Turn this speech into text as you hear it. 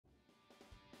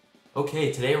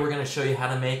Okay, today we're going to show you how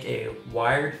to make a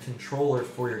wired controller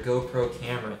for your GoPro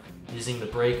camera using the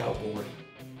breakout board.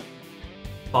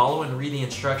 Follow and read the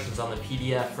instructions on the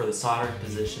PDF for the soldering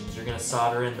positions. You're going to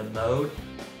solder in the mode,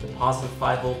 the positive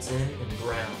 5 volts in, and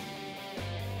ground.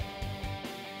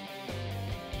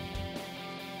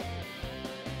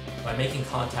 By making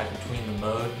contact between the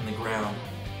mode and the ground,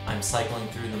 I'm cycling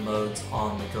through the modes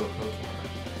on the GoPro camera.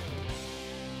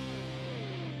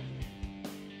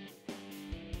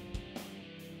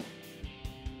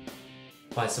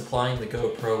 By supplying the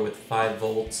GoPro with 5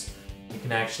 volts, you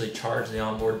can actually charge the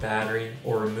onboard battery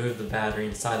or remove the battery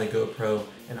inside the GoPro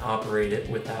and operate it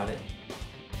without it.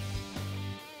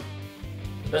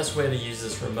 The best way to use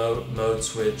this remote mode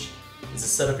switch is to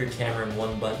set up your camera in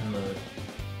one button mode.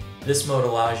 This mode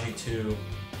allows you to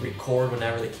record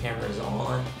whenever the camera is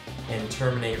on and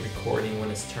terminate recording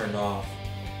when it's turned off.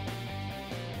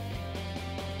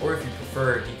 Or if you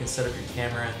prefer, you can set up your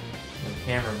camera in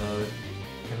camera mode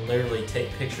and literally take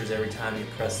pictures every time you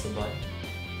press the button.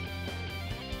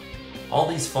 All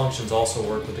these functions also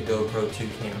work with the GoPro 2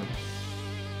 camera.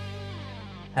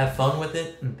 Have fun with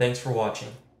it, and thanks for watching.